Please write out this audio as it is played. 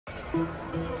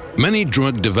Many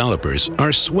drug developers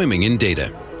are swimming in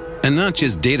data, and not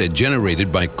just data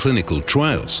generated by clinical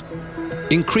trials.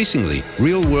 Increasingly,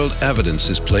 real-world evidence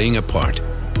is playing a part.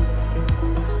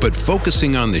 But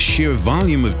focusing on the sheer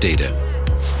volume of data,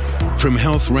 from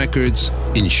health records,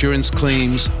 insurance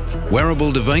claims,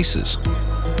 wearable devices,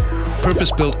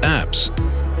 purpose-built apps,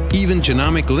 even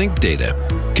genomic link data,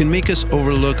 can make us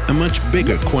overlook a much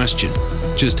bigger question.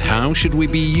 Just how should we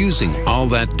be using all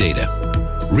that data?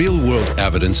 Real-world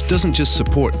evidence doesn't just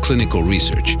support clinical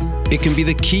research. It can be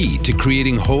the key to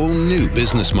creating whole new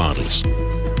business models,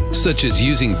 such as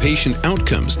using patient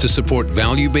outcomes to support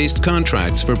value-based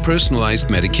contracts for personalized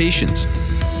medications,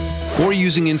 or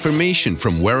using information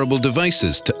from wearable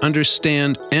devices to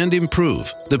understand and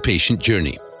improve the patient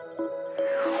journey.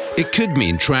 It could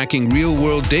mean tracking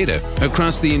real-world data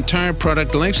across the entire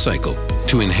product lifecycle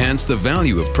to enhance the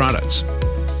value of products,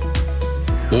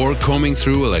 or combing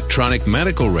through electronic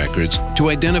medical records to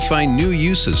identify new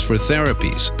uses for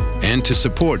therapies and to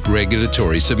support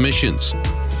regulatory submissions.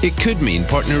 It could mean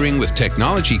partnering with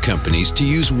technology companies to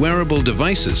use wearable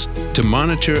devices to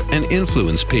monitor and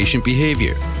influence patient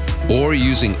behavior, or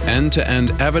using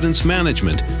end-to-end evidence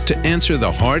management to answer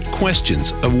the hard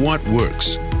questions of what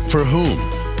works, for whom,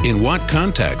 in what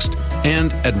context,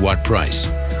 and at what price.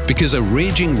 Because a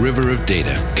raging river of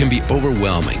data can be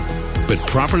overwhelming, but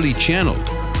properly channeled,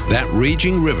 that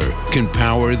raging river can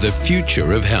power the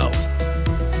future of health.